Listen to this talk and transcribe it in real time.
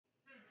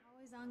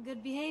Always on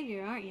good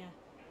behavior, aren't you?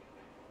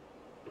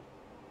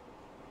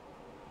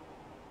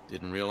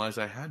 Didn't realize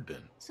I had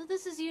been. So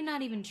this is you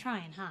not even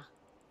trying, huh?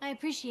 I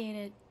appreciate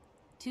it.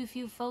 Too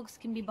few folks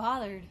can be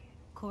bothered.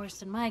 Of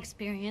course, in my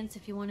experience,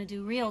 if you want to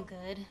do real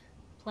good,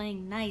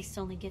 playing nice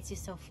only gets you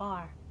so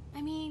far.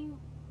 I mean,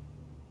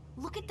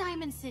 look at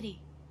Diamond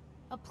City.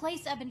 A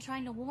place I've been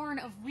trying to warn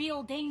of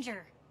real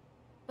danger.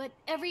 But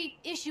every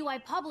issue I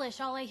publish,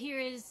 all I hear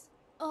is,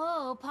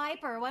 "Oh,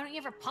 Piper, why don't you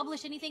ever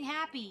publish anything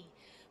happy?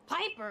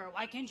 Piper,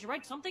 why can't you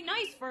write something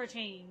nice for a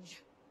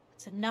change?"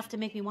 It's enough to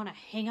make me want to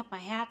hang up my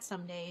hat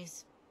some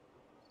days.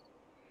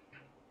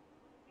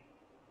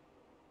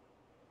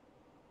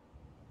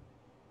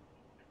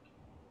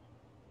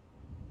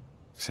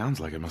 Sounds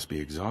like it must be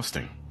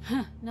exhausting.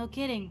 Huh, no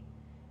kidding.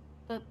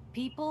 But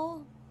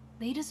people,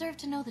 they deserve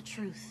to know the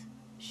truth.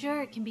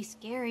 Sure, it can be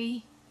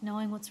scary,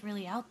 knowing what's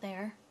really out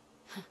there.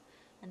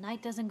 A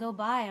night doesn't go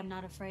by, I'm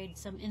not afraid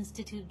some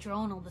Institute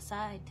drone will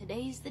decide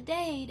today's the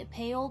day to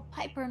pay old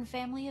Piper and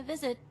family a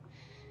visit.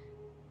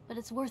 But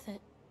it's worth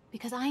it,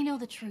 because I know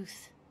the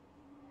truth.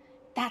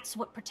 That's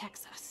what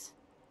protects us.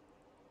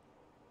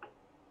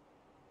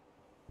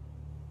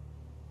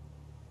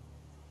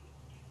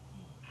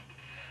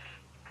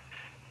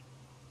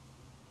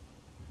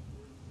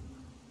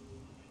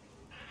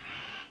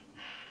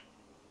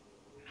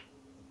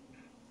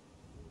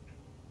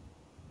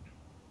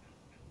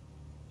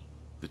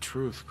 The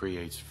truth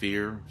creates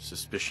fear,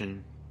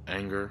 suspicion,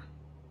 anger.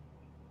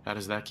 How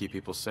does that keep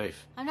people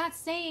safe? I'm not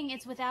saying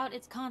it's without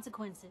its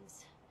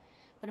consequences,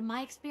 but in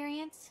my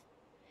experience,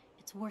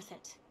 it's worth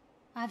it.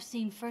 I've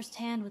seen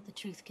firsthand what the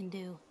truth can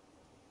do.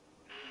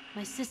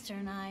 My sister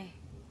and I,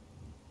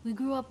 we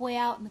grew up way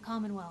out in the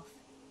Commonwealth.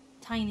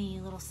 Tiny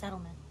little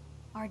settlement.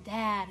 Our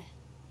dad,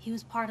 he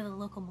was part of the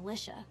local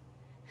militia.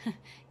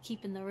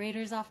 Keeping the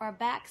raiders off our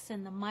backs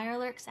and the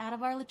mirelurks out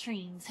of our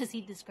latrines, as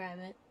he'd describe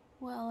it.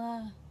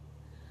 Well,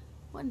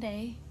 one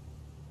day,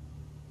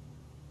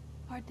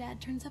 our dad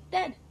turns up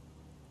dead.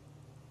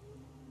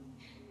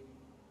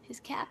 His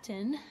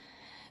captain,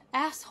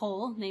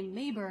 asshole named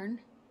Mayburn,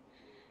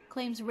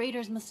 claims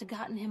raiders must have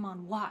gotten him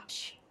on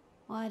watch.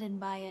 Well, I didn't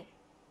buy it.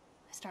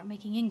 I start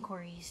making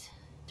inquiries.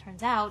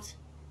 Turns out,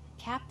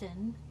 the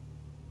captain,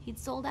 he'd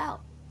sold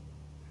out.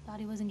 Thought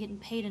he wasn't getting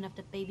paid enough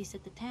to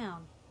babysit the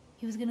town.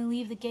 He was gonna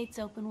leave the gates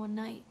open one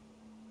night.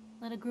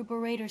 Let a group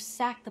of raiders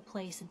sack the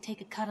place and take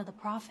a cut of the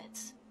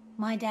profits.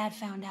 My dad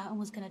found out and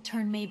was gonna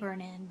turn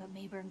Mayburn in, but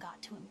Mayburn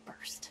got to him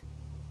first.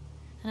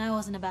 And I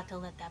wasn't about to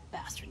let that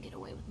bastard get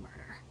away with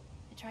murder.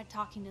 I tried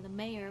talking to the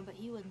mayor, but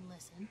he wouldn't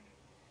listen.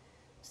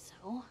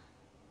 So,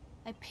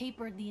 I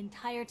papered the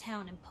entire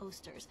town in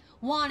posters.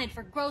 Wanted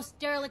for gross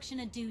dereliction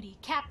of duty,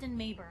 Captain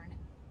Mayburn.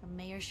 The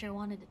mayor sure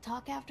wanted to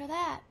talk after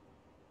that.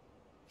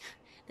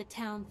 The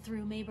town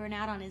threw Mayburn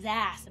out on his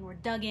ass and were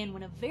dug in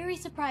when a very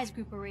surprised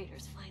group of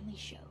raiders finally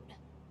showed.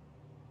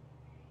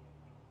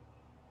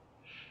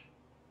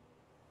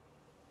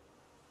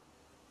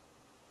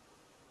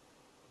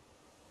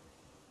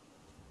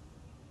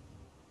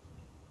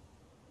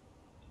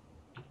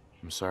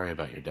 I'm sorry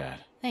about your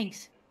dad.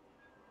 Thanks.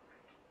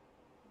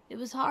 It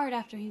was hard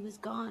after he was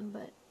gone,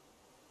 but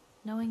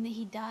knowing that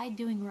he died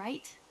doing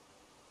right,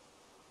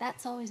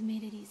 that's always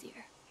made it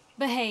easier.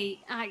 But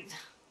hey,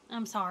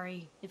 I'm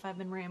sorry if I've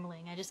been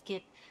rambling. I just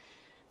get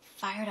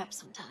fired up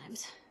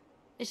sometimes.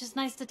 It's just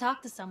nice to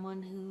talk to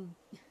someone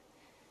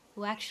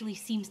who actually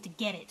seems to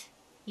get it,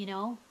 you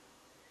know?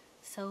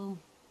 So,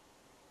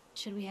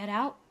 should we head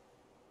out?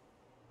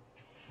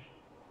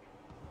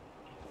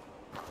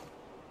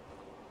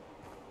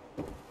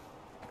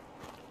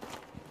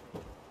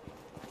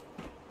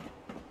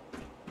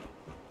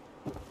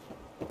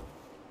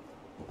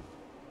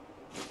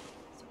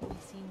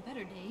 Certainly seen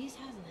better days,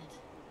 hasn't it?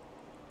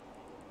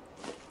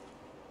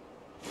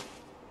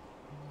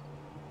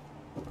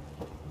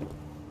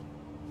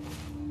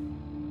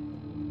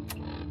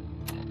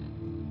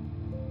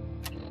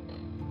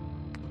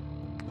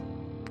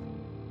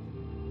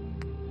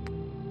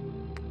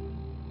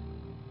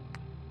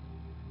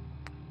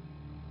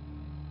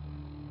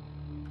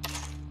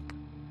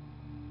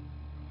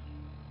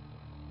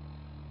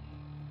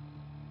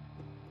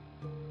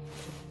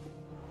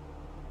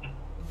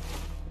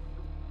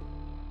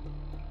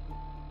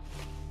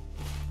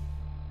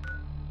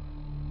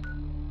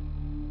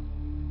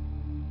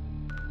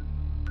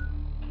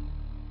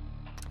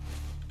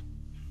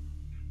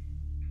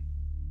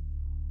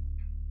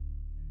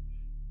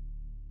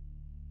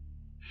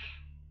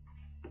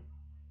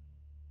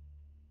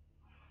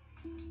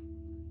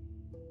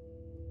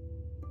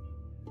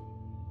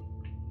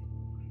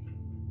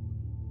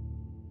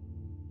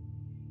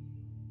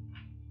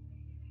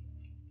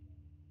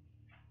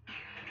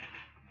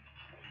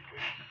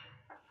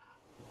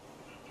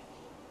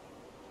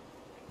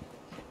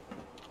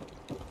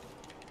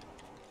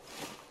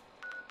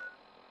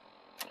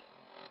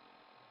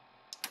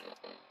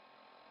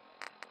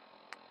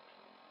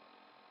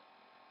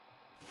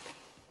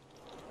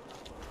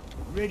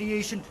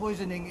 Radiation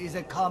poisoning is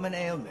a common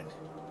ailment.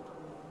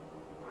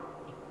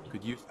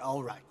 Could you...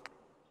 All right.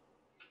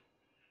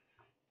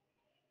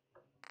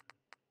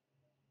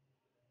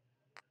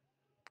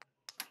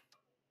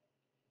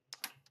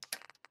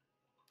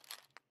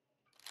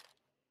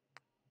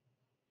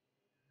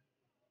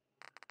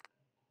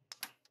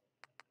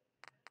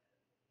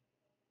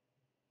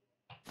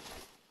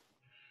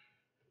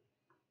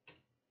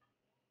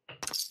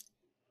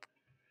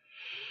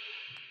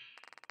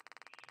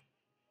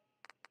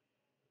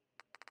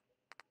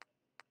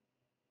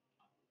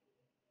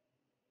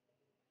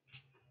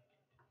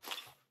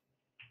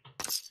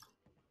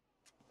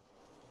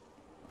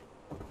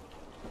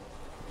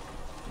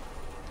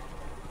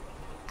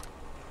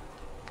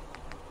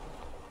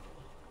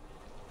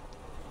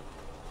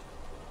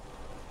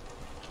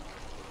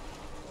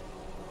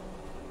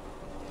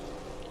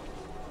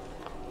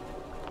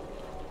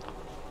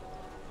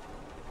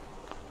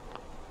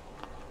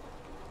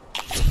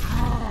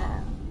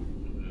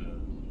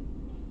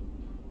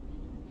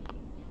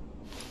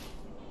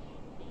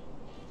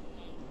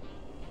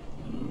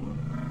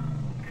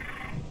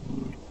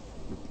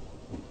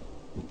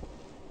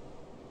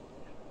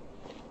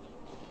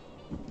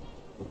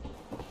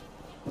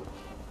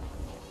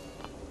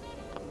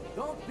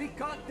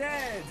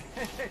 dead.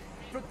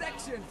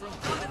 Protection from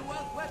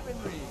Commonwealth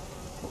weaponry.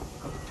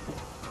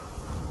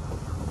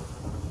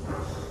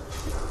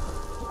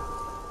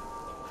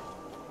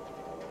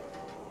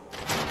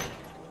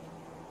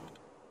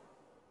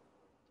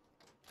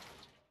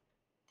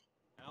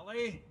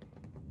 Ellie?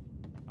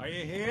 Are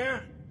you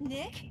here?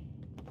 Nick?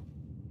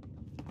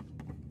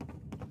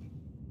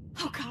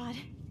 Oh God,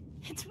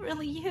 it's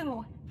really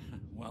you.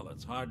 Well,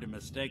 it's hard to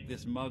mistake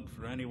this mug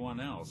for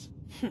anyone else.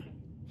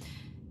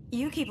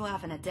 You keep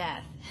laughing at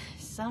death.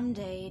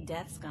 Someday,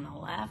 death's gonna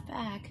laugh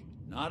back.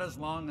 Not as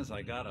long as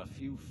I got a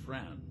few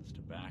friends to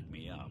back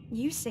me up.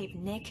 You saved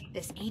Nick,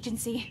 this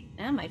agency,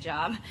 and my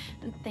job.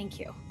 Thank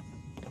you.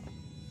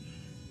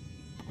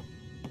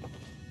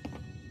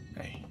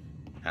 Hey,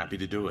 happy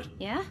to do it.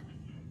 Yeah?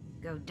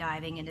 Go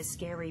diving into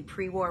scary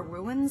pre-war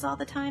ruins all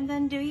the time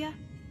then, do ya?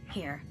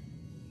 Here.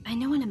 I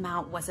know an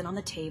amount wasn't on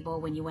the table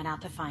when you went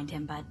out to find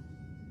him, but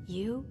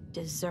you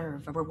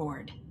deserve a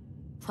reward.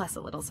 Plus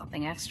a little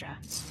something extra.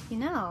 You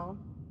know,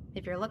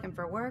 if you're looking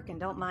for work and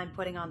don't mind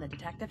putting on the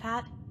detective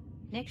hat,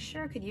 Nick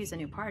sure could use a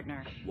new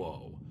partner.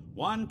 Whoa.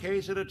 One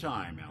case at a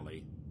time,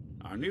 Ellie.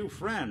 Our new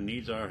friend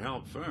needs our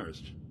help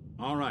first.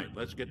 All right,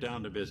 let's get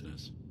down to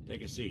business.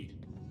 Take a seat.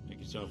 Make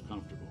yourself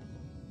comfortable.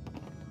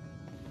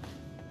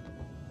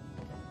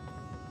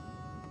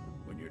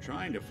 When you're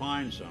trying to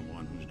find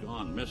someone who's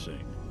gone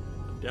missing,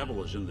 the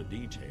devil is in the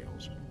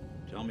details.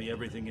 Tell me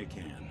everything you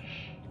can,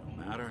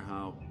 no matter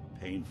how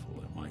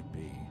painful it might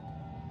be.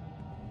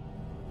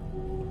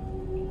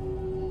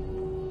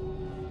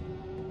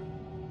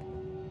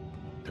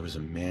 There was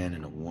a man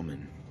and a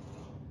woman.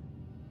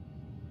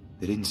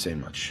 They didn't say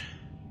much,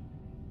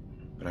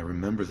 but I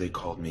remember they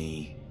called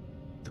me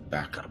the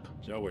backup.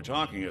 So we're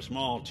talking a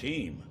small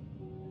team.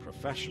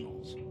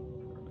 Professionals.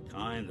 The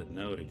kind that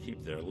know to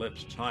keep their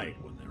lips tight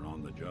when they're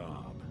on the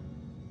job.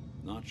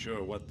 Not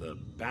sure what the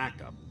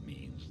backup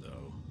means,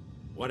 though.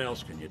 What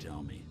else can you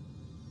tell me?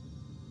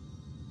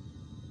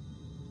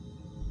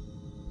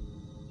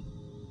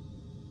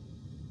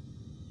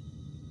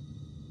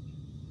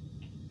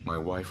 My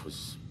wife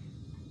was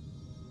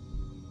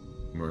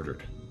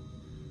murdered.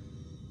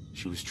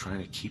 She was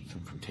trying to keep them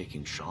from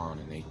taking Sean,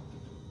 and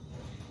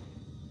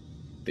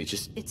they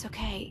just... It's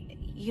okay.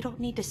 You don't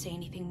need to say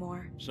anything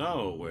more.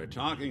 So, we're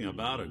talking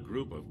about a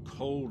group of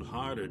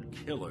cold-hearted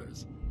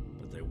killers,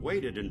 but they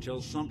waited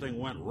until something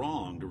went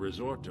wrong to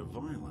resort to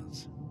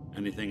violence.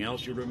 Anything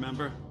else you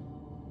remember?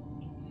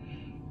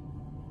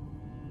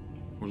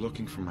 We're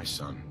looking for my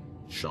son,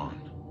 Sean.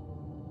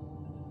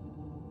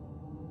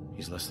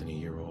 He's less than a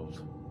year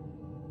old.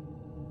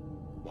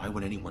 Why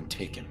would anyone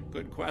take him?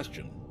 Good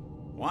question.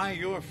 Why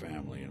your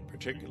family in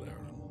particular?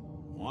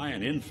 And why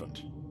an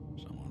infant?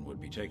 Someone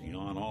would be taking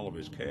on all of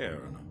his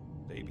care, and a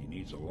baby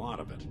needs a lot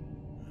of it.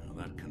 Well,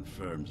 that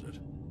confirms it.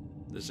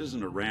 This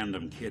isn't a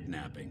random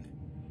kidnapping.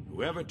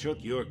 Whoever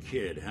took your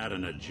kid had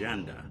an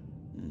agenda.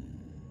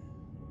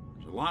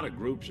 There's a lot of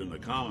groups in the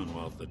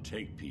Commonwealth that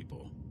take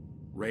people.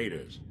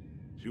 Raiders,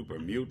 super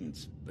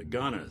mutants, the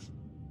Gunners,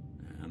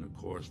 and of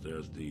course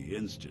there's the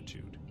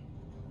Institute.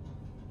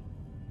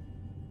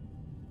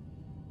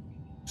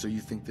 So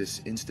you think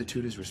this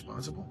Institute is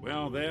responsible?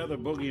 Well, they're the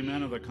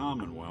boogeymen of the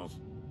Commonwealth.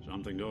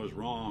 Something goes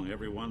wrong,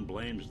 everyone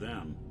blames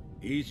them.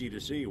 Easy to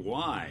see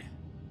why.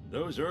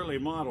 Those early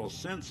model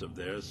synths of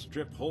theirs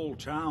strip whole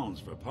towns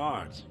for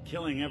parts,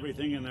 killing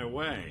everything in their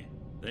way.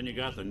 Then you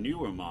got the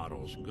newer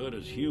models, good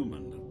as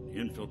human, that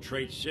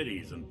infiltrate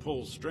cities and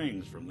pull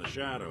strings from the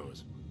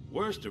shadows.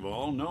 Worst of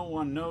all, no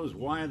one knows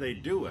why they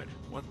do it,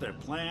 what their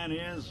plan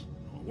is,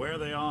 or where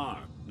they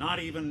are. Not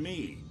even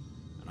me.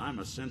 And I'm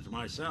a synth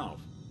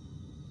myself.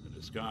 A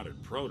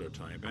discarded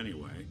prototype,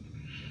 anyway.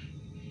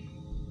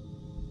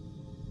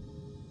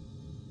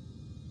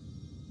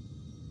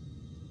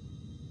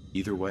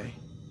 Either way,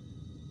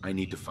 I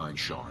need to find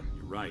Sean.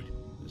 You're right.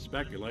 The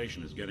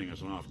speculation is getting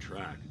us off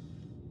track.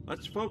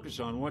 Let's focus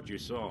on what you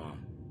saw.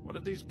 What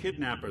did these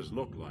kidnappers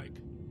look like?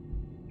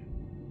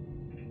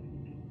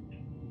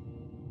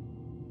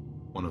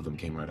 One of them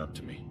came right up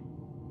to me.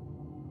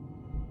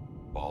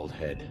 Bald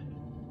head.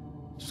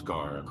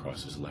 Scar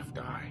across his left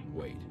eye.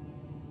 Wait.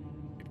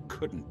 It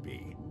couldn't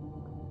be.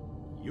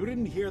 You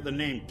didn't hear the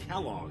name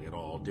Kellogg at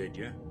all, did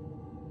you?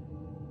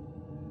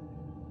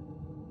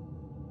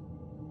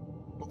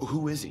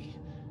 Who is he?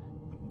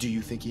 Do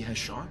you think he has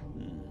Sean?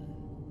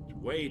 It's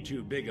way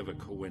too big of a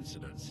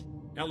coincidence.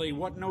 Ellie,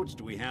 what notes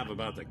do we have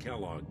about the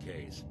Kellogg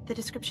case? The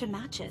description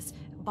matches.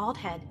 Bald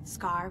head,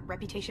 scar,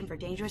 reputation for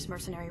dangerous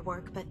mercenary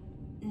work, but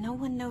no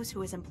one knows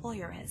who his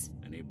employer is.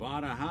 And he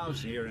bought a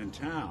house here in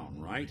town,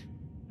 right?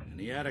 And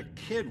he had a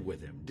kid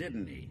with him,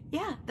 didn't he?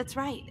 Yeah, that's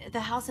right. The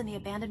house in the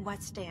abandoned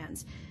West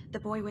Stands. The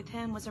boy with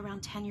him was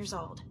around 10 years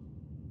old.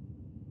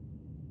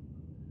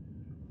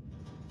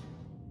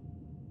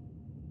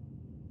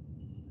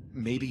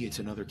 Maybe it's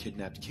another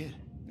kidnapped kid.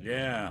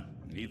 Yeah,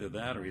 either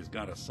that or he's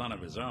got a son of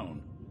his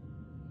own.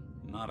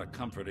 Not a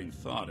comforting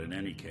thought in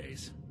any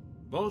case.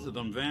 Both of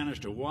them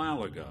vanished a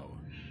while ago.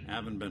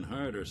 Haven't been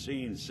heard or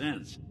seen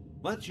since.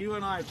 Let's you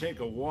and I take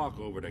a walk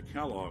over to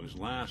Kellogg's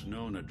last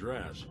known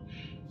address.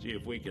 See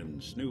if we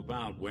can snoop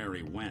out where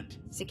he went.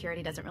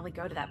 Security doesn't really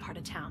go to that part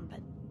of town, but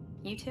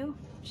you two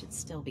should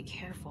still be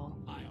careful.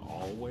 I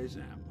always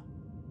am.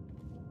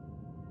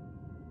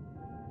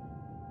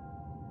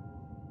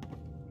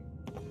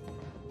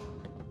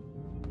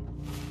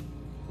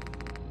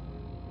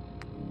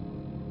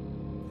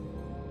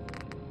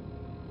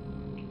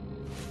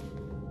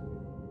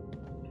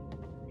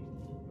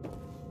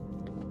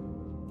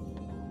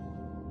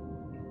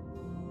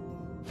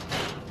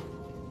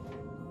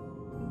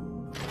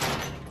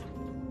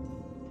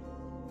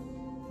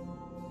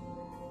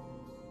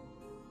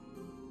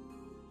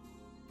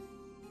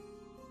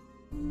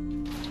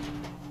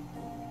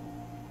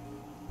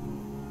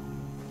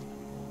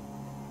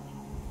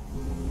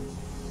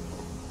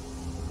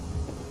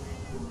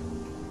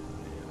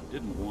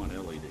 Didn't want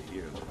Ellie to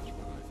hear this,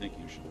 but I think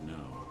you should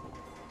know.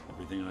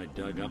 Everything I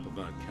dug up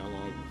about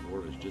Kellogg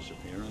before his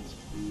disappearance?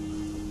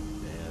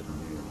 Bad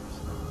news.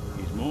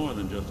 He's more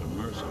than just a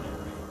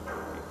mercenary.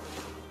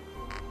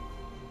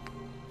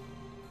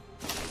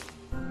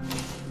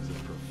 He's a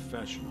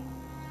professional.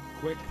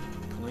 Quick,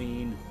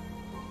 clean,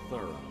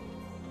 thorough.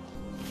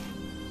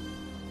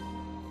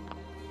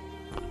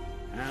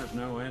 Has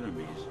no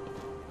enemies.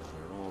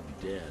 They're all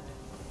dead.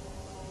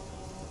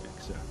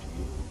 Except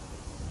you.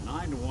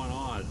 9 to 1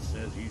 odds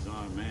says he's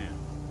our man.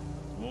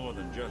 It's more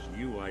than just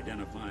you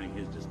identifying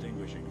his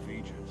distinguishing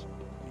features.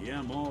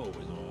 The MO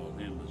is all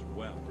him as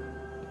well.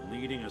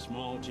 Leading a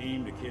small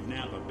team to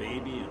kidnap a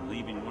baby and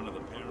leaving one of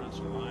the parents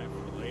alive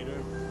for later.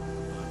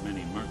 Not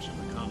many mercs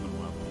in the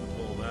Commonwealth can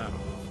pull that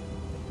off.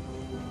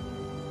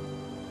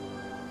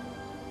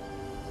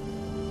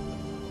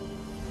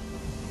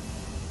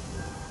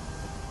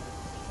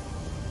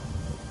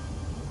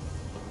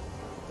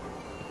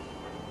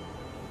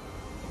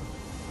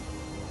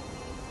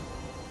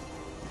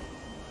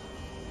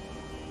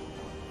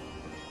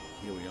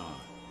 Here we are.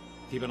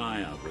 Keep an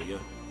eye out, will you?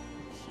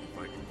 See if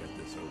I can get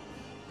this open.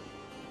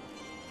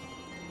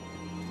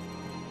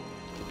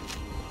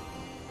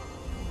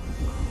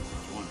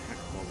 It's one heck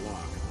of a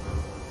lock.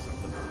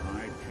 Something to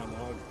hide,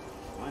 Kellogg?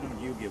 Why don't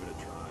you give it a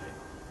try?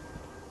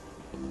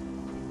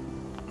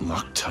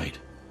 Locked tight.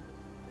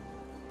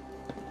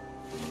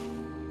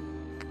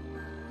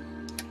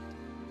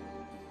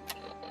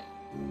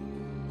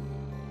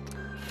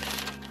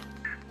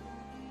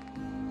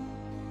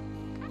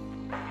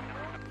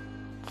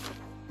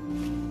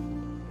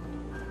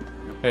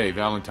 Hey,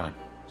 Valentine.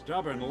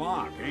 Stubborn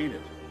lock, ain't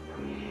it?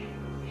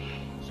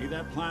 See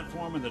that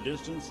platform in the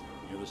distance,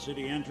 near the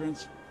city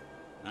entrance?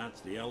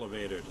 That's the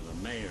elevator to the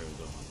mayor's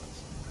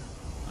office.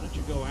 Why don't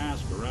you go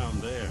ask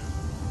around there?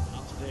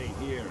 I'll stay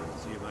here and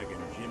see if I can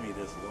jimmy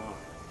this lock.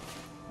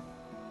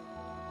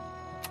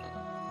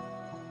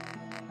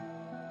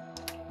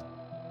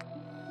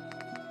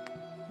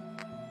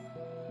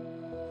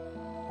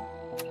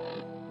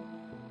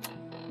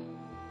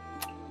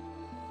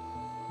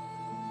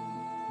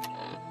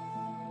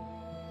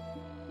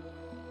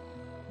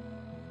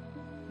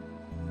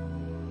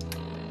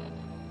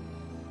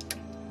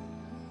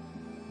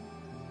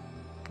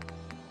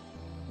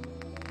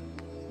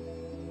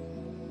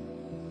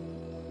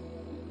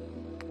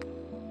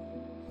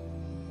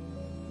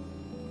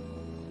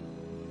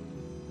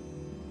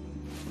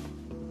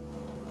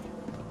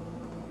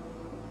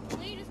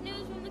 Latest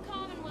news from the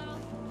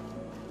Commonwealth.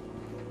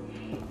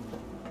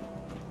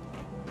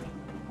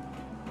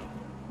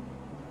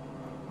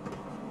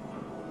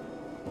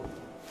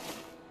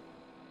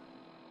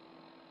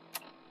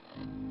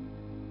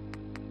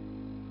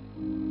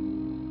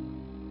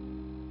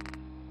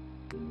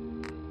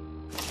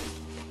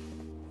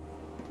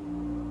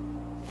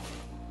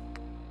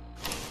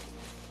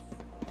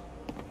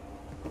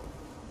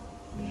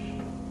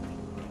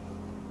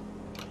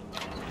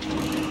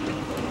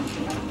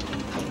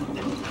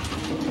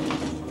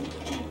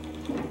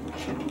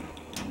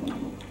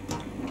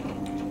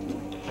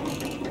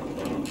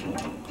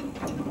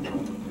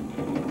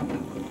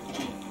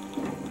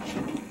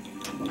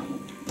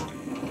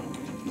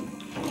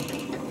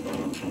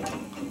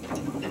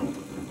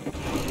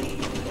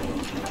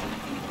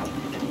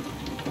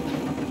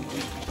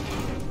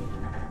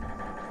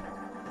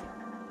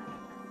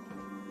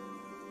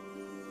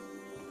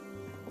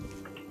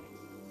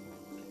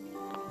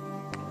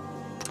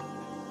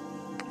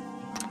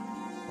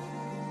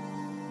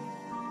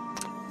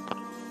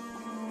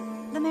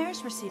 The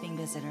mayor's receiving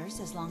visitors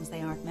as long as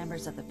they aren't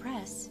members of the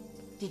press.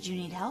 Did you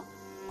need help?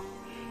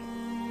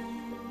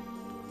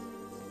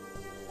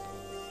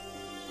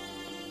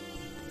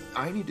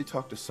 I need to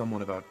talk to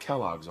someone about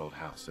Kellogg's old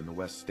house in the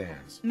West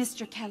Stands.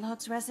 Mr.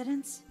 Kellogg's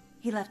residence?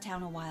 He left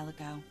town a while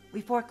ago.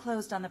 We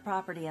foreclosed on the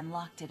property and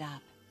locked it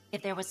up.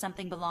 If there was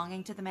something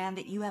belonging to the man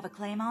that you have a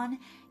claim on,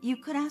 you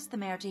could ask the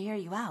mayor to hear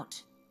you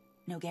out.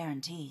 No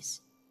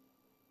guarantees.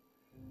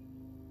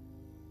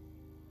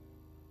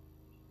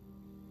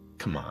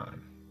 Come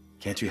on.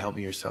 Can't you help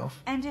me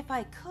yourself? And if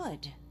I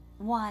could,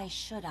 why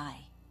should I?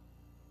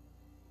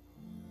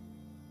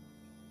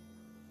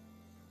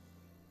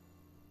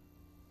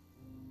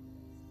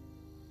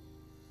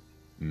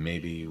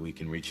 Maybe we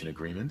can reach an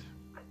agreement?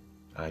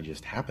 I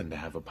just happen to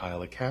have a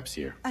pile of caps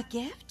here. A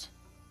gift?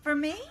 For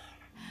me?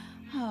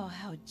 Oh,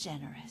 how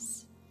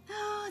generous.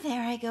 Oh,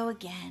 there I go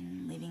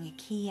again, leaving a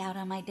key out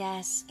on my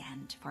desk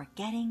and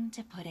forgetting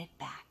to put it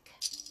back.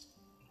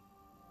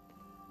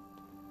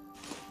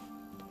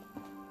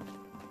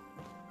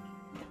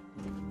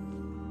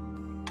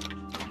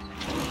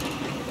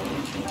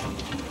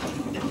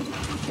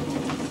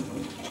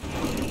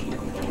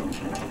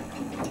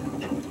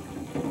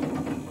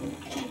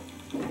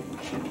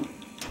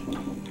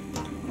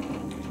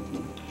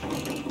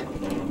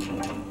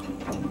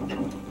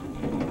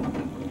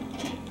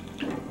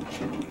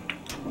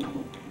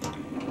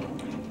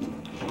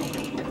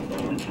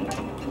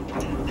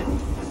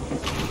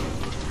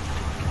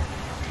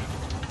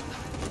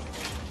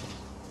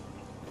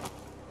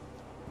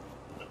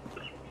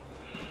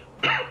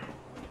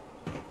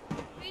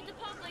 Read the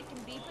public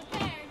and be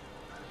prepared.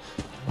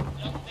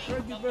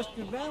 Heard you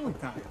rescued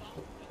Valentine.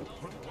 Good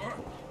work.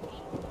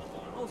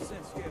 No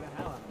sense scare the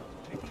hell out of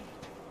me, Mickey.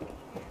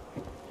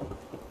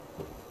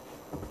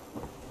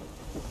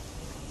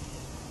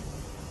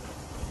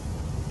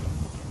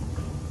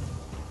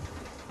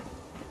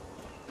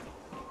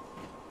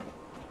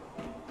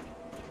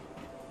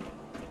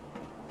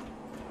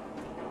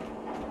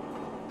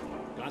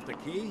 Got the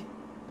key?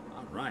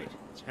 All right,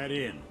 let's head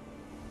in.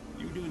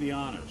 You do the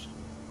honors.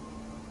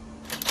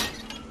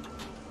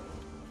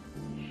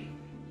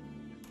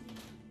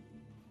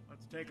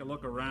 Let's take a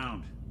look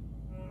around.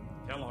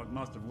 Kellogg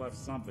must have left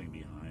something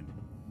behind.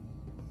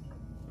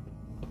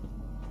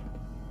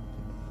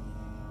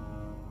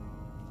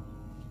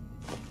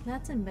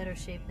 That's in better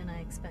shape than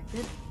I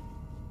expected.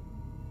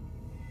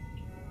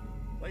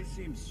 Place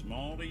seems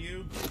small to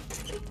you?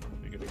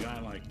 Figured a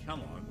guy like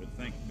Kellogg would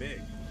think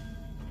big.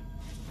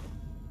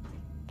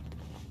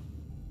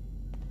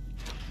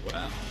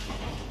 Well,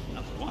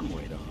 that's one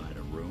way to hide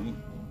a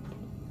room.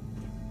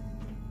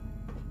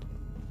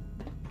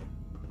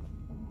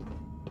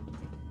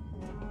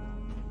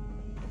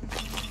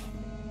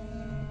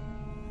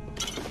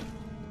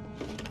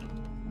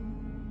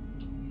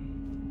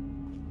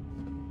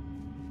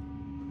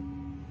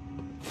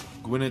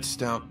 Gwinnett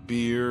stout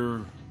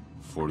beer,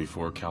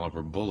 44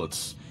 caliber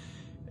bullets,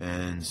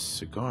 and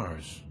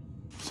cigars.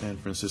 San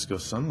Francisco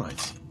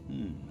Sunlights.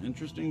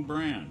 Interesting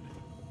brand.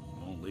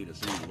 Won't lead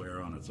us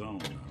anywhere on its own,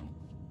 though.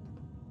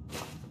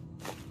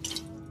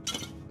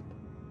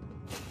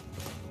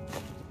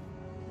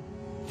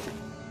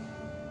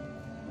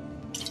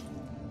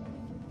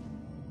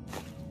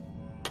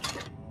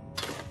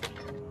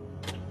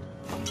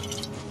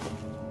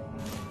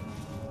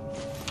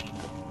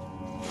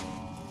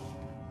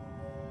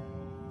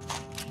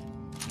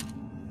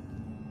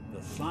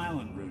 The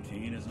silent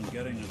routine isn't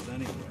getting us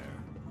anywhere.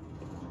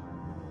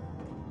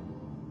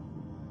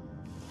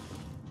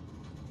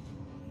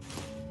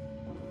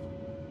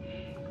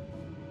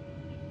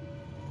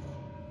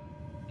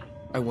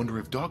 I wonder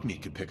if dog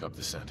meat could pick up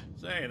the scent.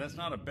 Say, that's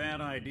not a bad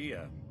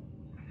idea.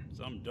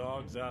 Some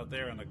dogs out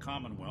there in the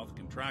Commonwealth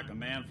can track a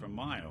man for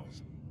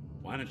miles.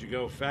 Why don't you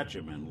go fetch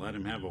him and let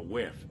him have a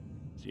whiff?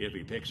 See if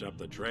he picks up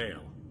the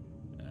trail.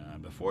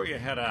 Before you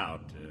head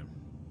out,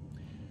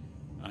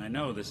 I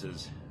know this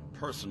is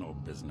personal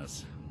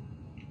business.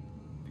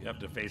 If you have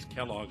to face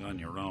Kellogg on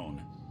your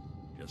own,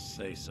 just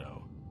say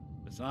so.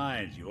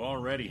 Besides, you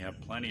already have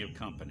plenty of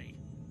company.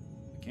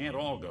 We can't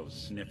all go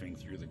sniffing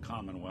through the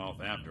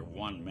Commonwealth after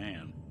one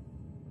man.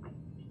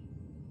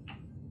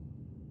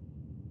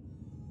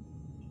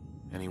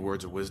 Any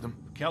words of wisdom?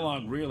 If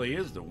Kellogg really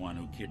is the one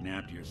who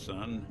kidnapped your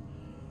son,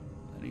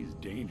 then he's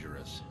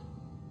dangerous.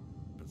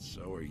 But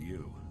so are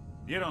you.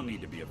 You don't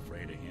need to be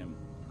afraid of him,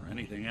 or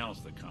anything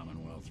else the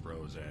Commonwealth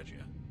throws at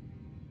you.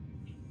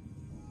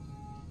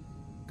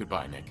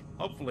 Goodbye, Nick.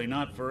 Hopefully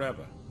not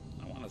forever.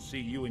 I want to see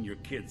you and your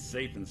kids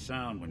safe and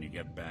sound when you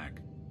get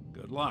back.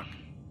 Good luck.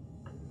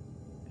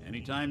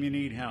 Anytime you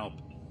need help,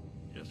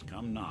 just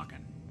come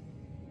knocking.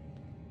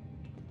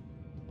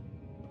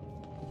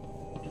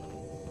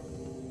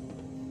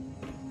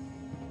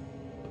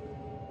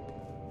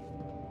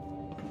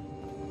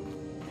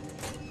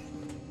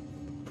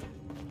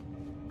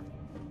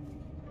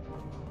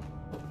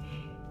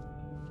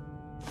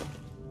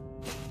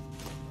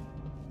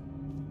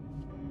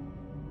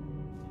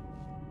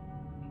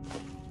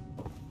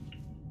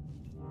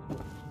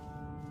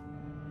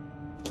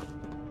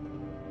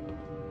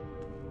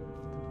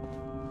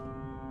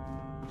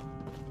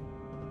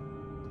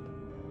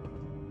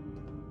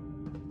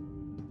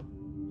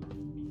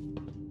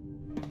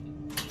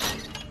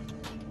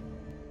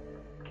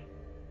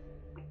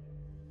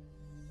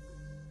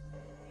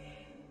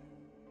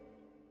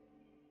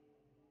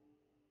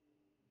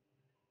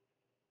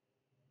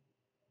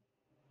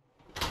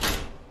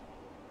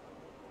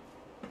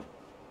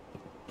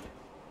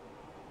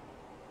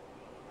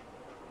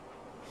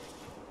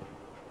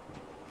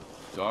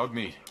 Dog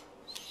meat.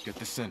 Get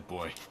the scent,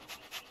 boy.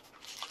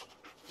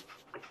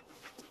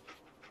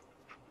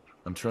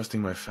 I'm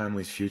trusting my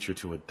family's future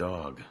to a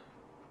dog.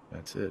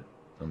 That's it.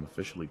 I'm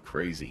officially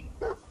crazy.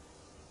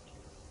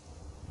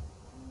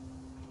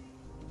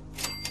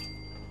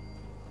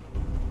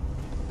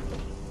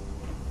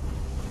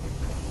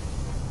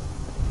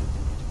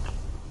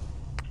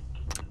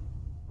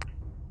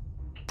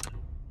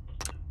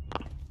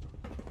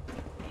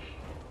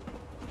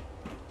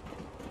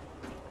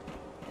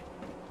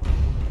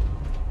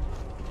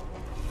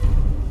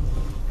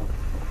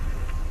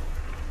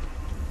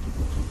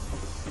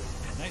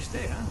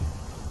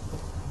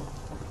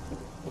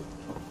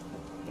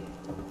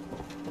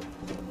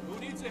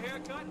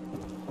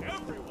 What?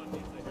 Everyone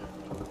needs a haircut.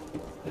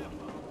 Step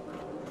up.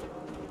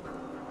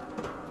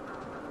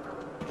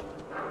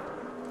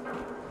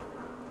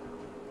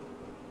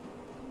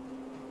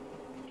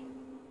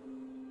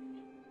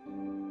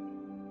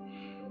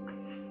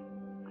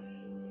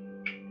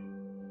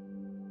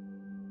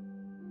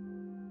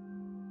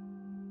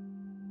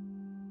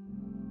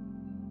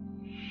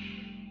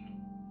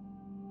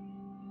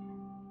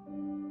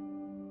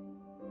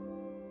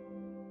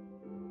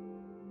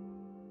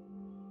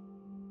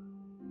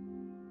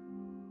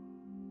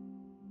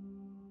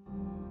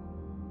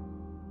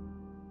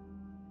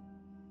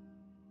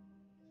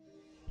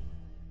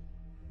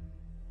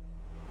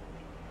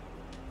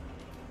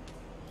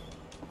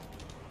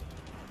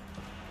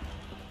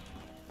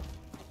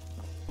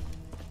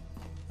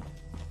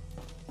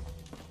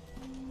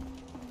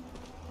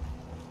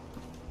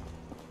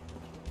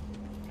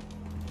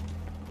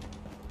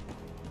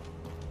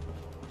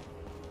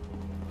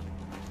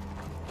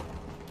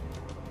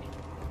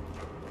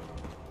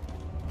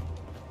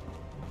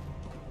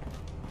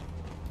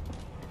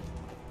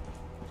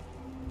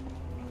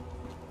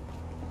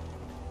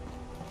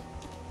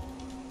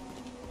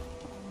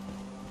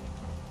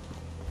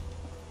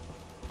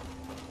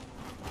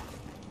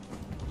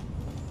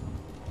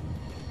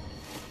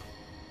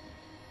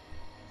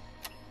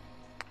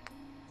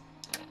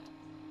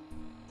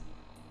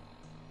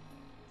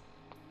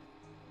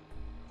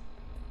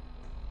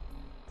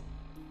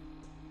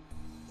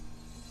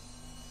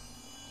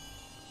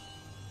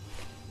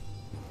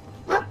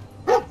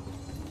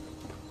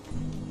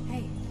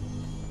 Hey,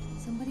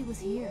 somebody was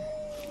here.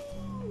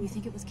 You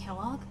think it was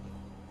Kellogg?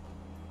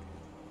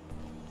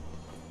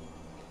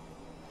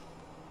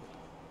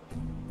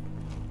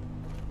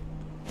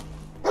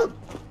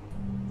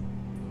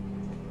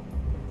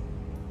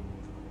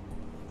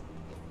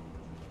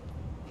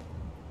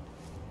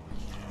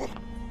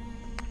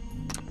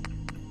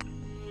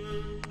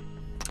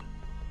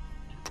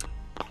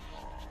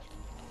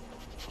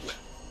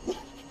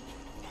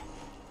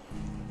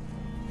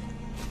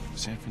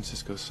 San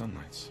Francisco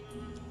Sunlights.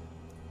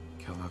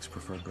 Kellogg's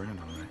preferred brand,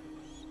 all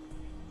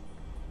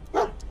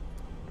right.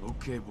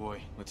 Okay, boy,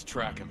 let's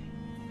track him.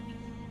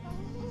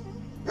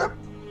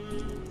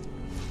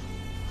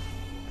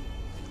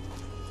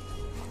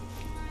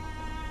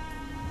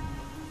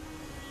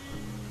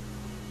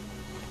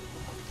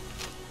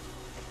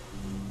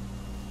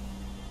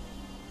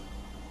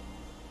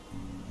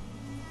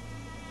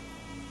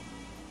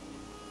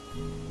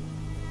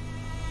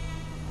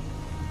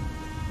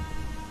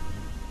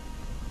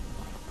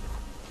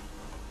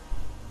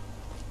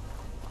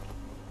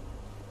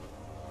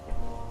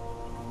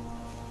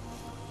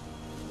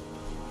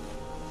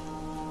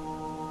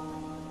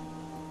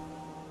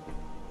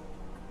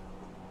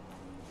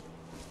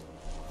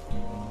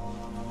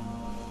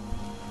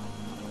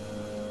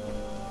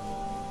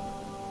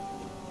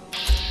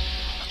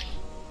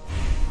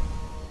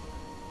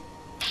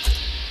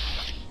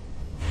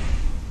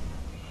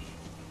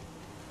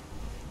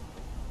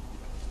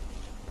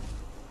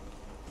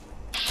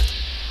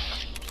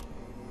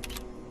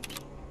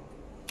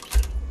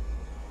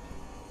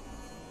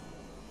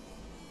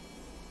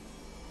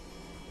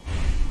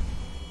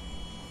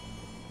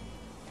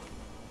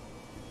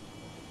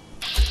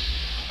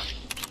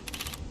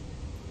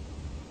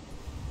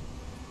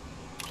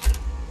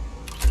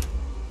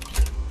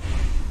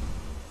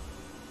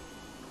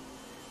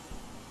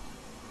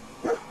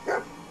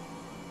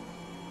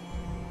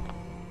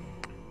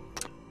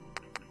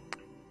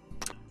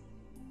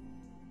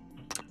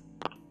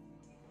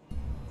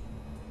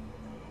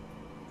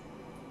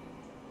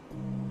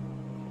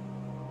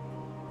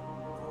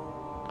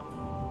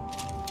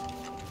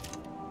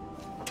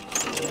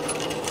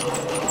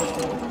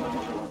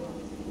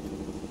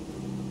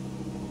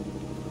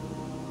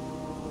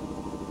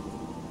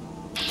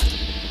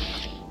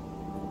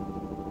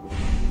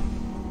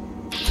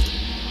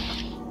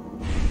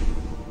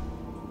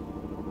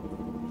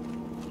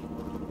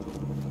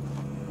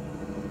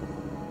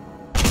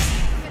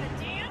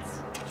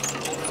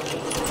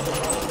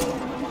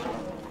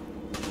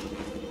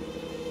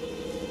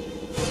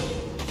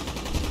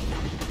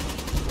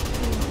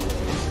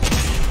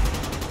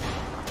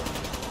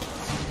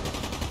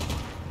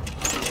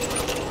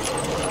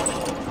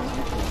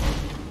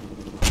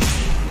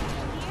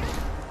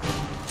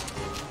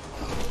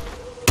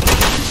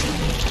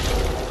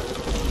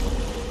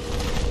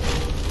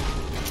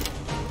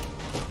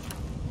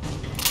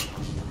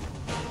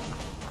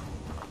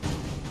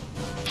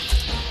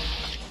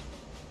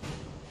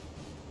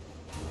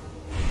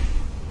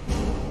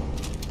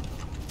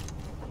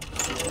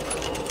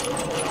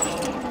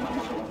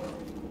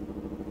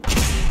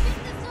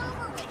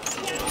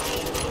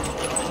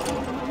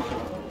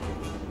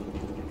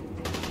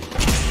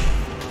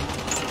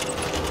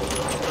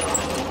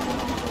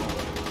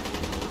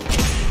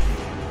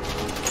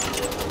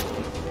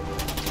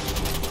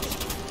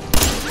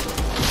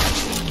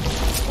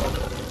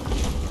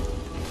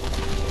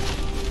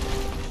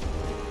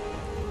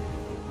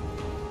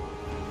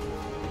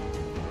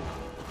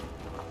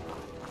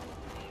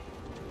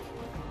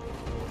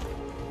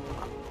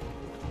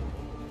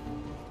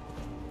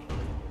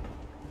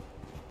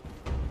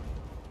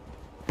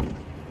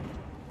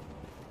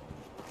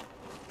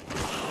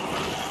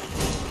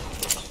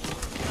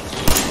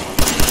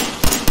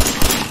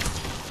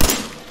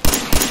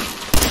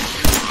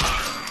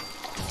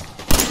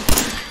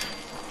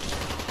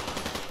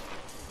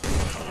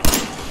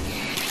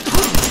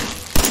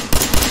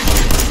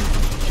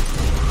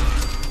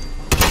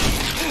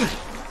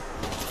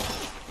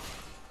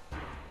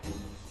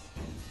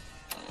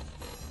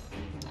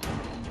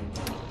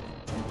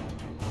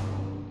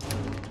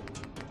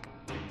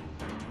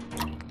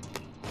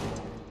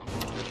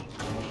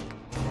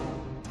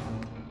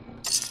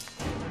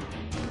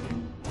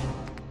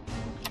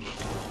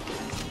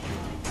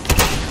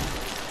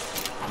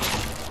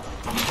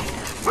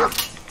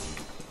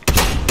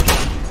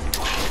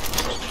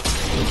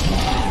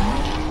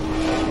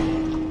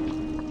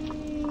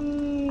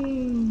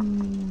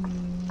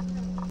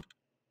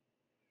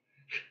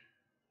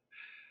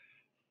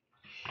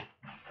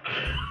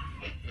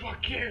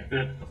 fuck you.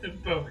 They're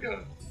both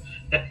gonna...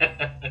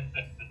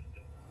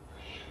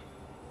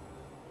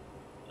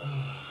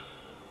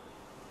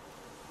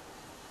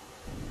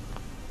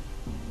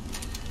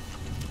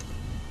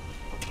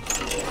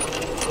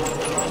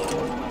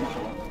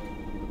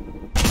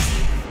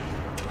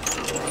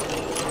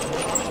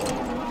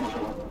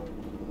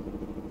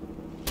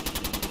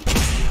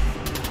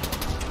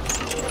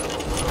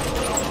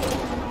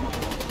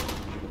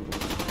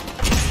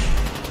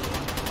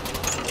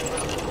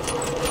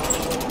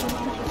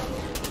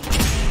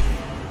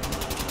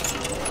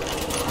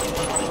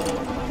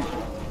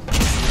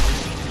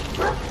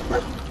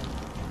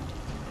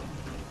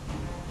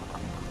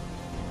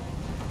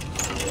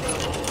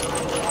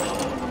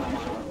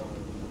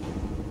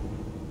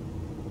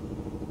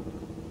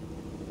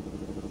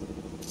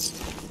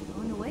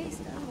 Going to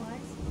waste otherwise.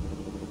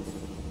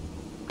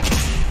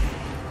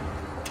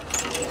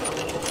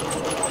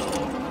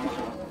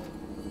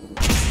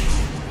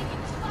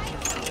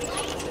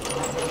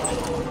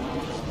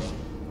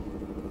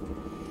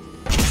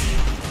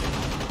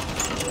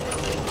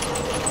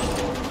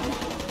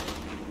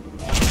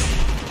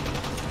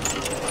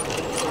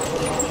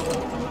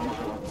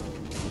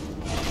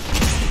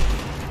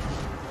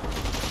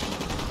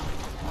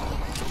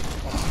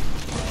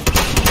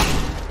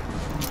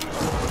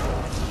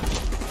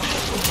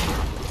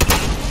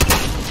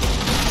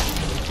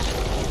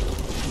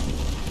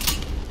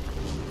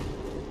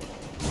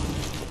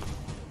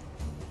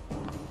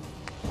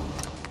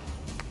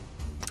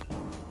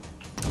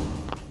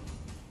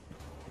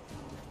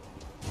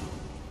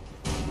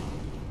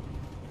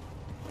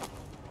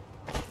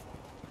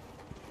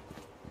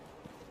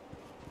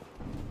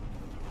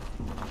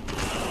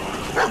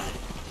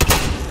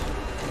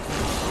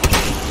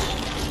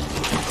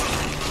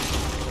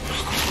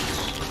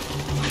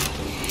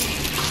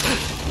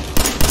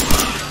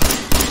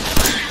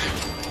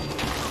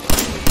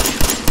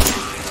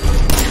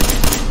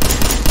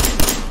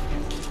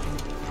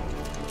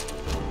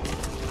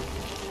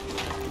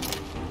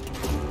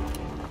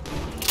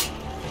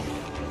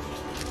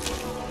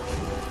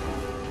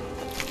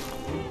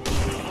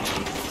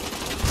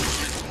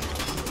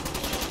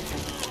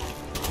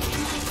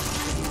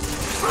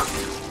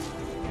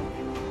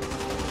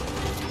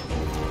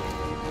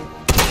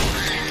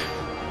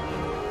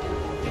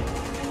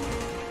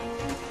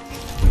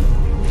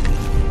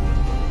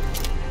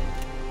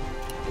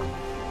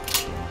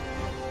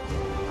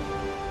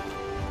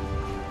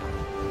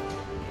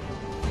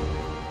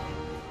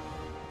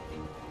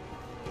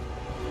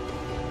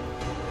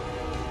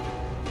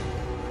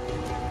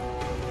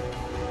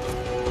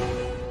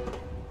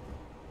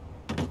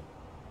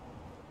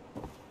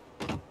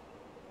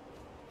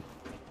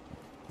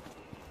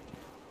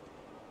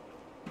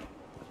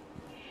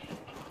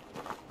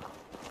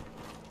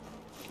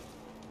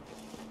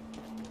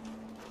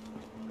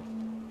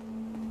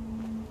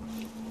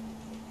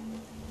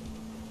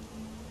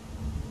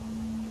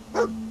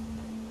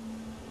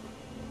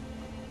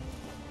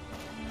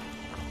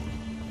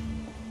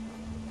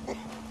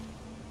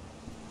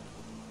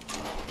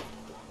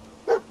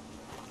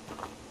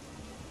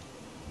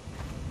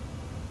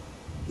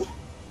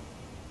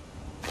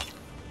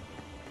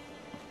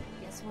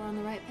 Guess we're on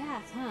the right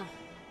path, huh?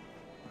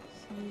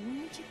 So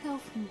where'd you go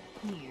from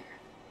here?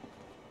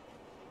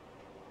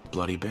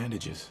 Bloody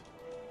bandages.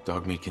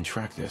 Dogmeat can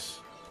track this.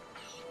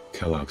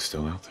 Kellogg's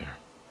still out there.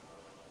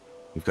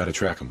 We've got to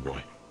track him,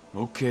 boy.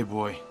 Okay,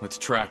 boy. Let's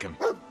track him.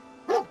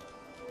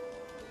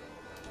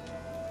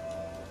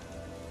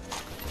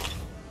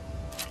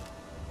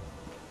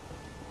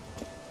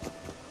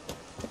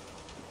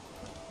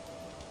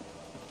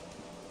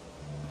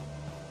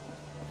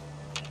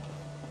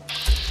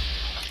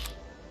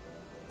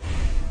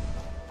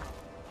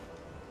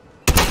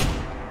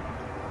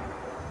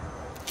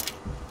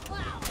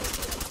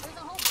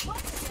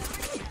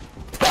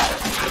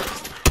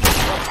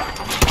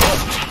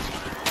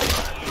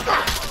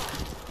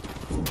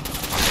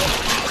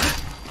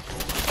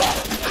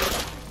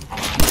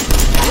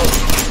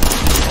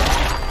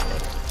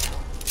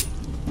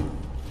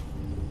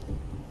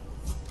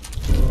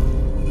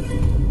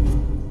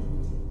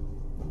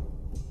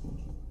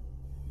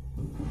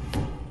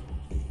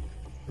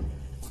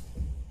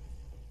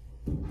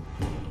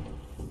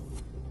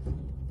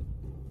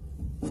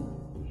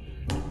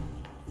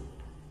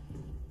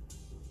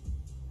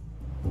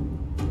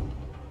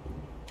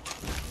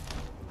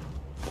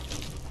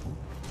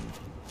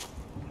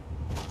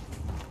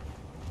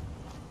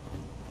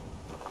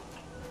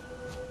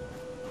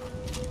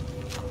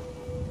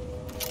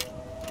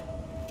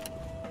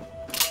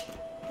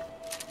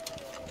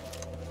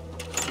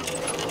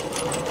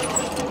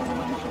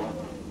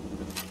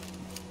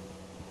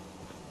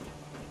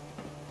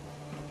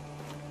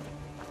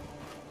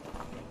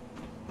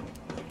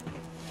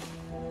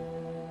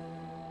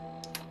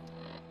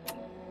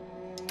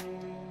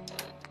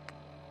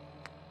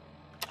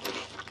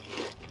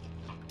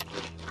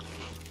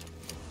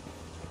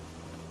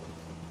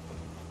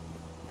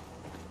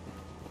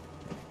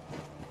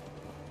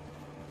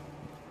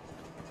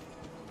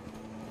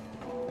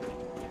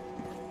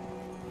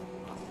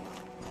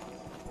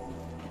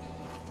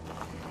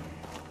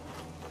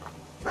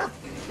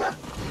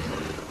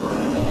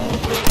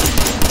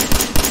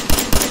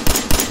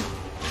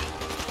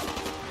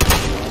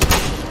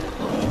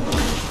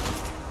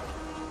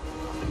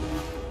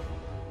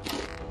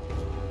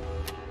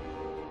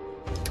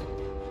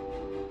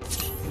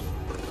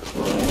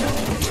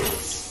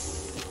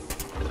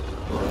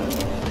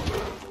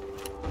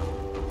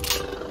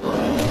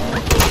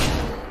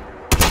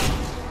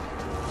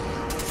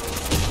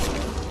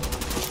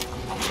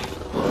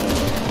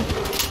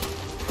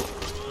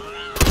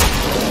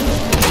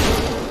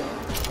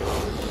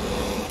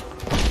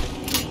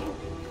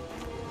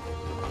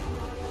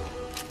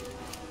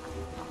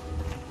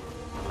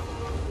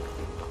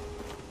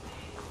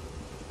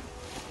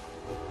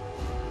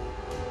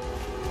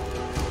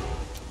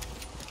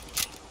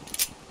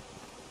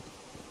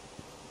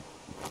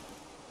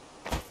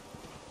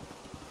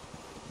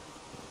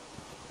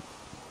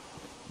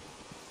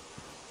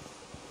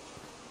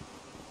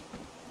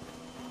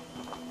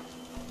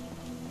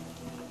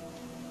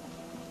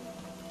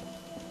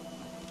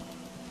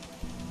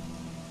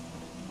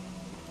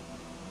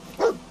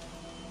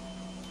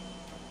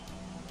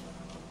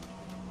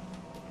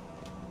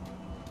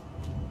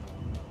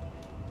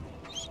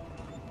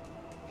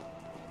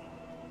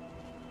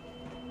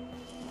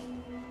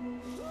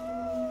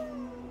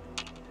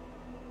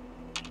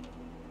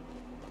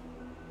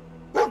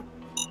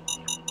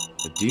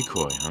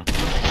 decoy, huh?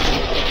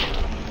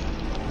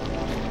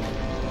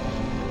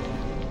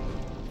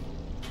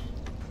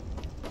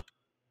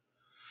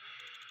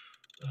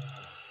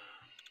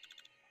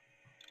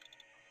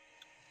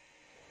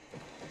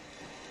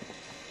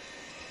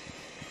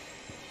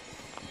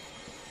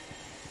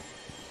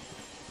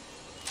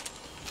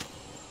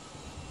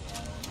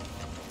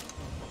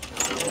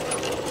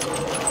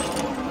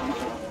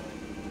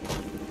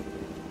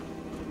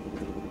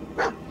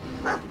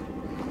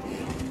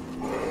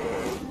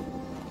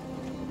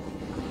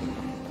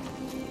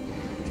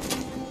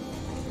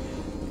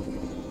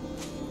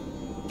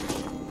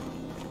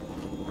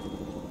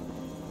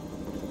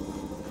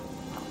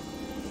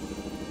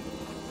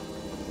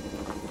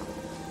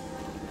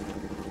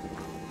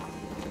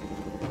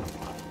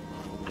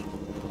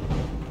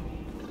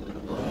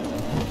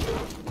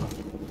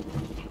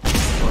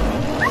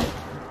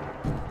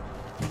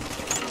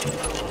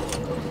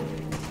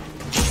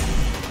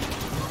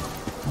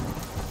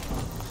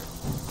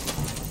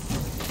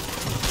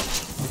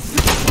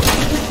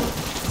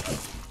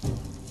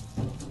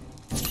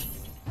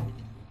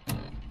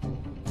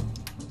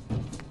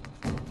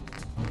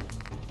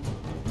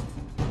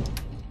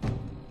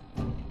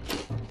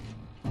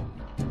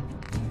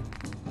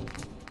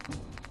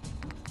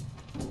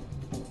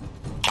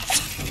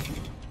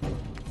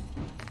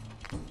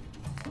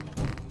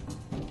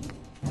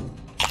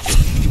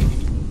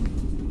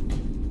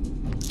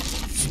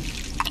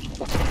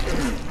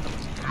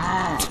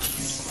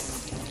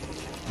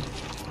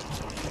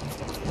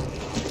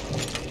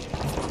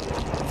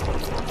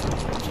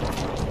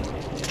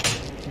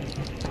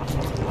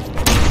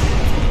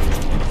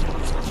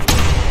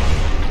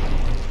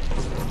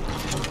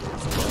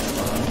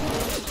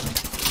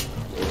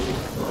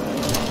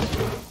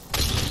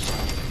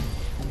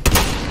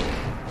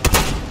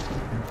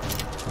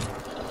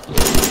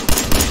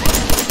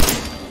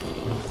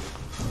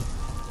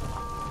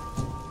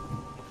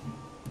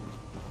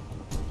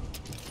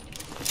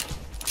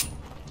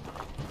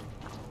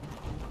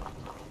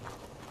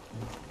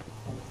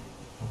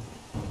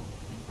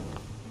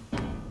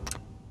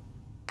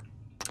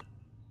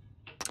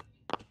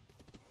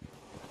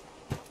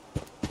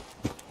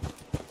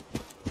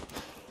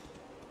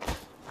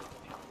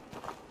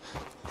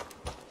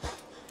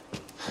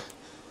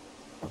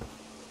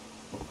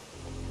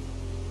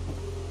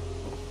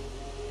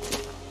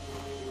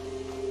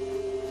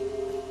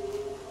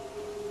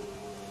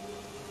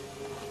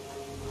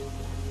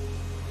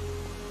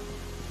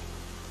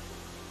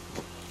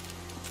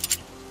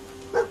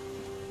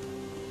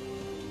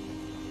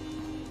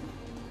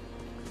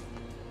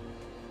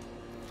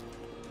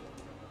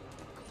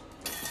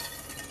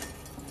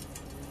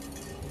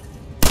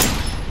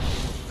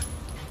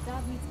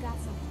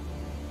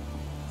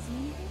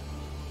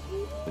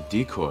 A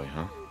decoy,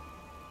 huh?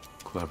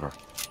 Clever.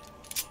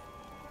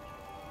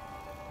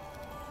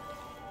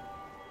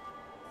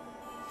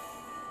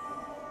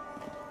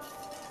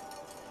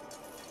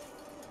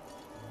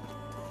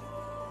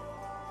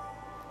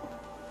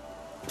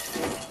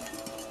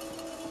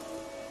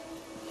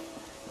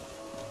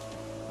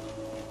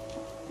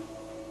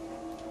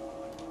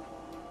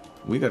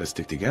 We gotta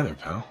stick together,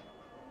 pal.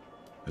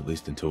 At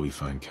least until we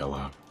find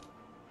Kellogg.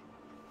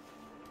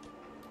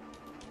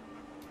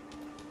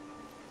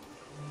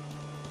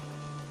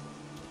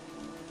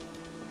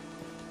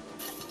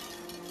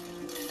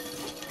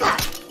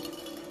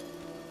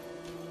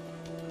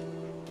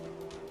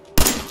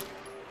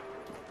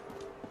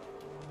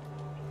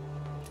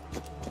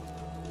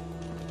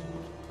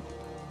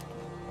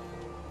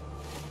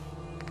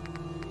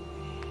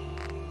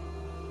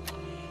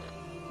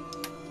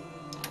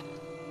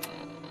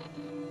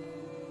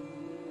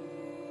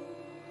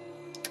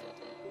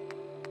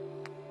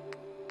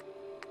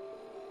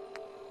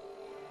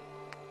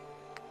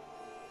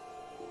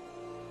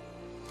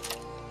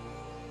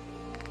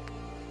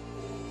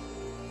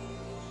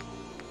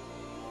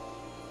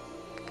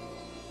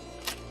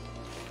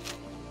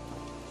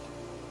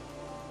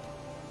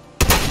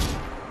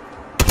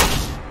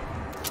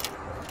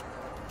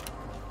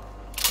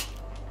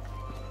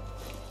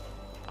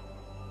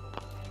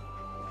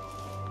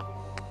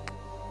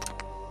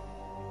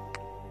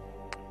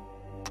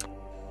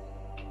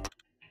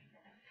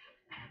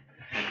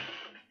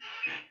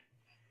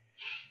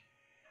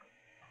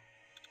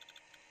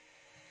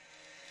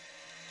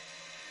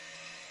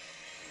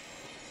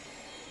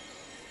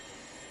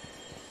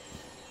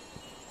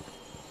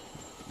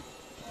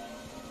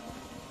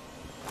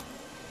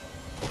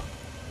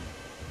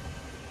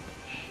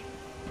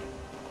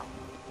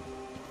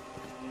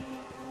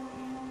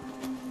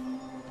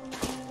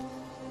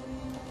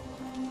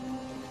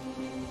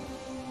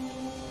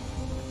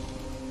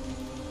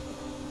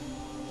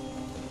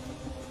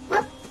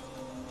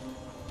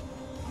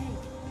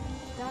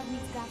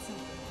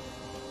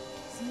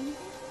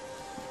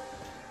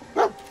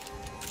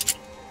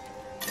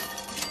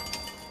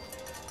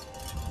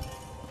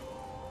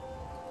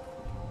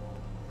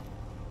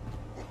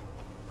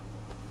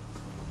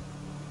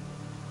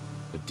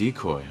 A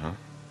decoy, huh?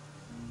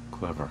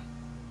 Clever.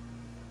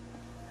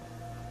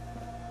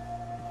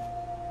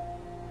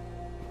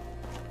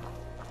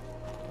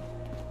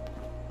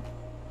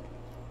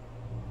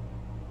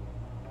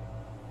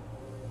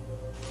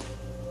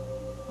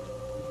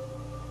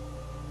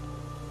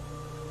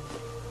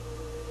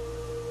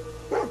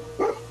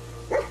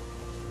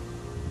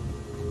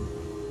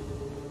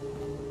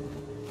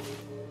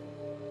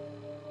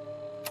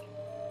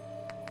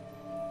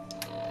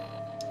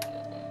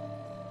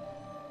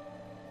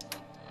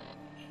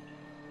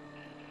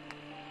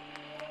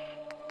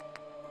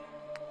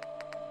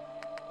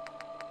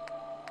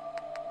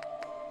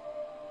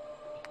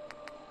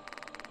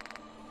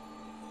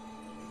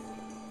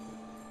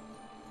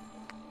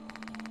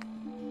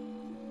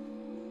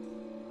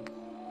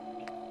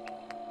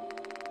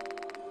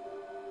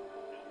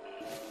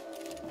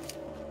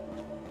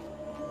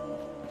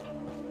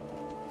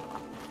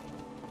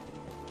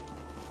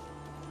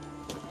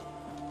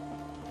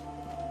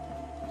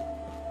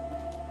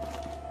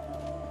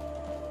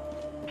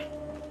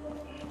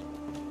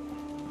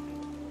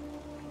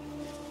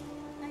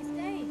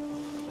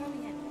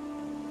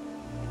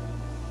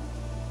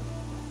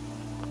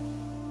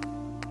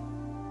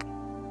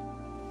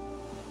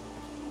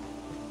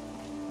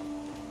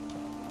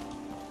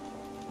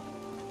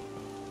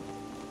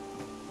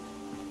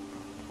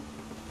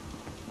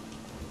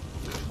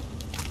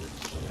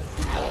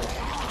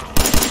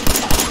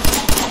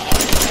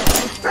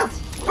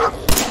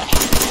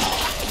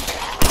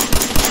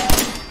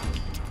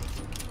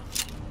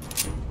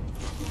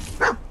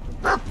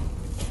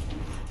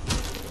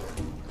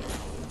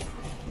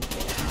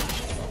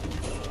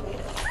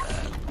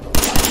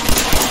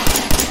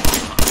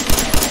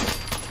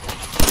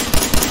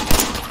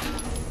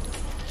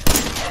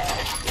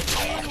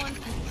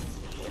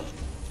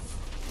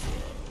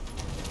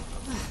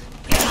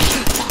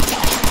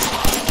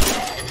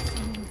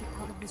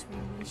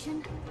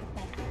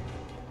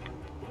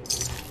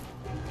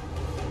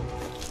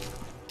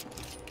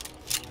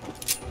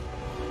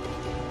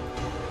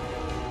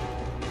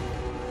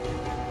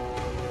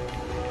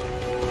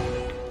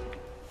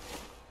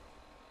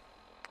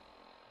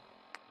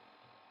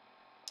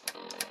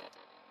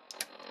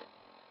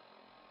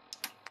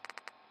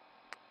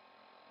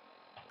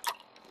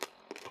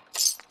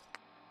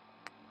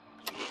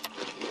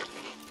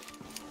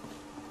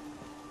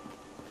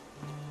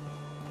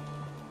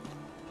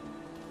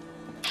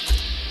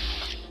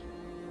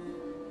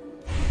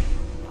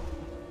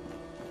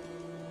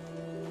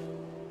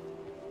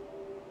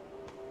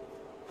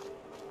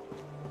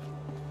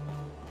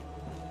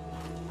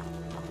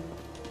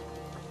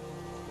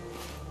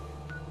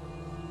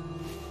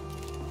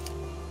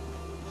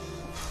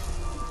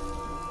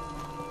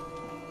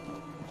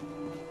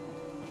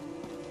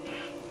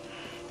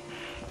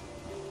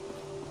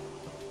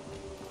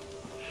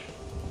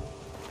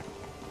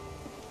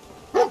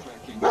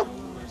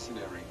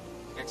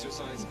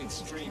 Exercise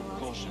extreme Kellogg's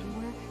caution.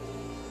 handiwork.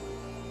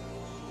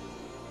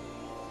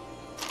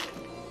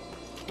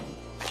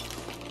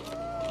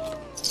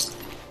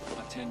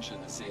 Attention,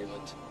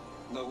 assailant.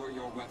 Lower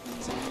your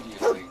weapons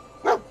immediately.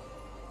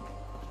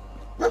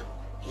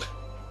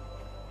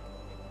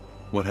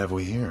 What have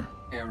we here?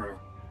 Error.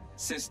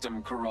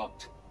 System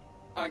corrupt.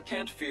 I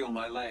can't feel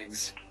my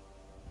legs.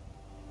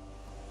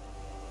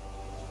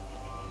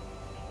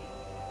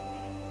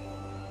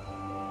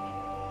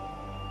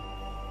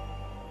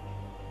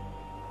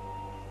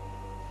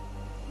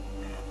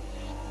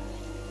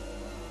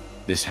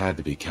 This had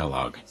to be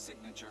Kellogg.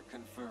 Signature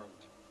confirmed.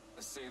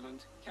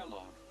 Assailant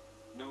Kellogg.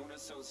 Known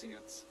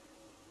associates.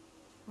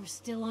 We're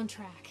still on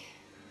track.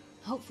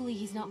 Hopefully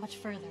he's not much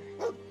further.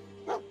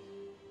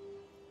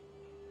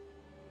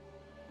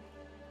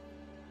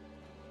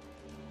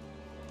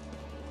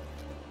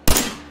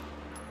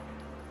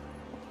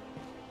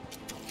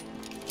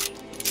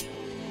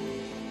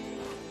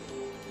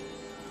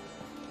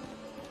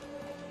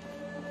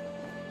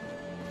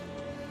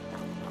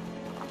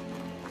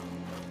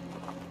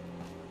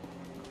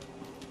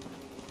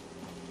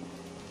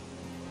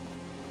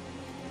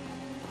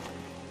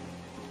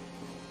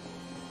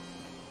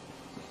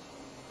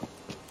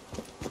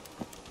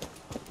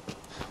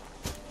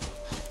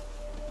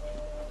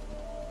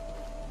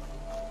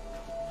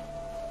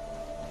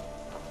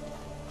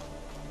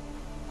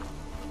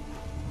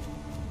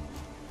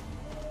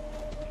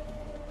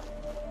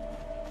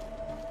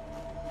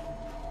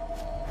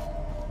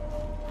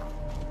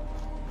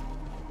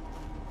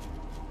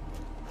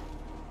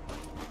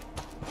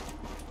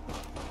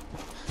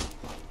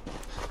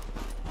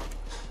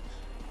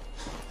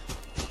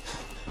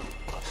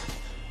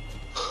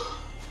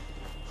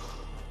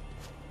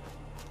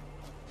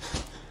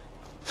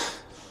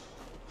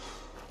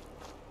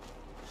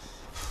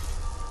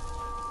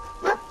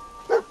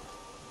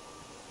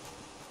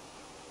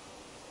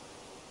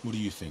 What do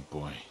you think,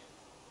 boy?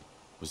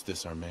 Was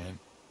this our man?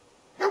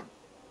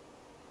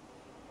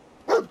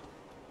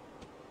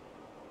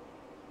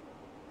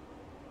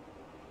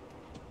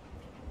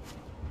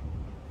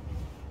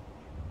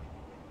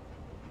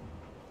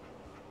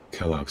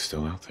 Kellogg's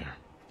still out there.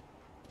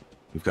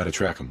 We've got to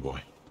track him,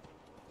 boy.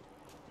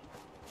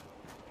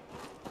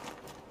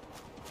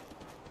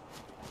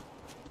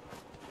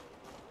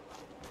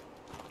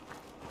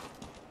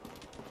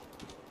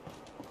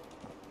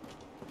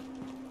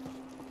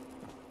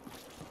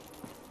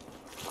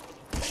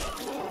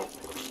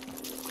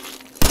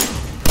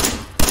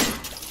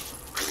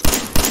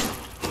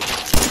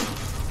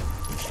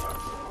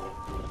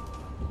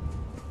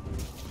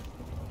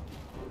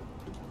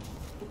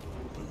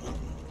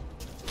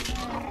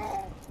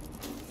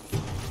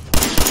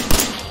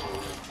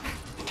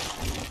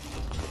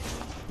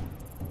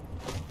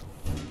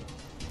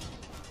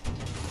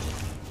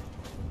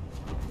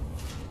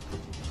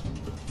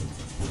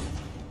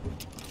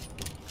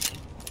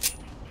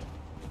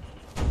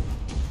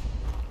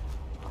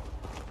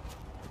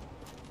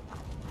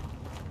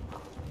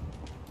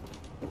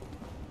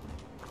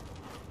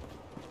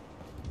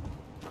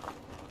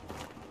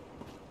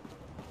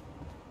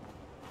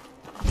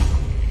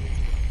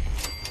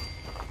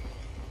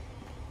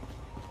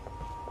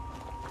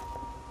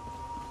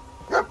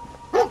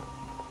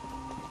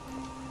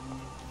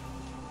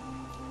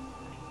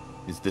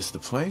 Is this the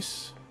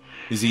place?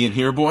 Is he in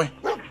here, boy?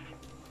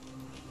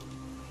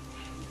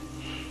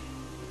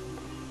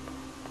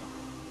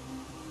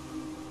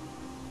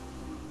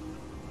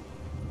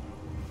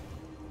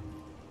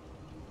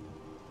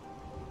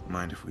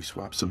 Mind if we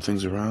swap some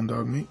things around,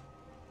 dog meat?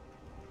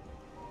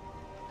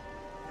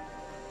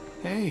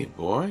 Hey,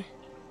 boy.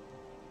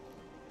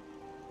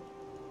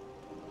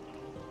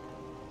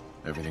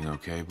 Everything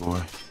okay,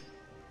 boy?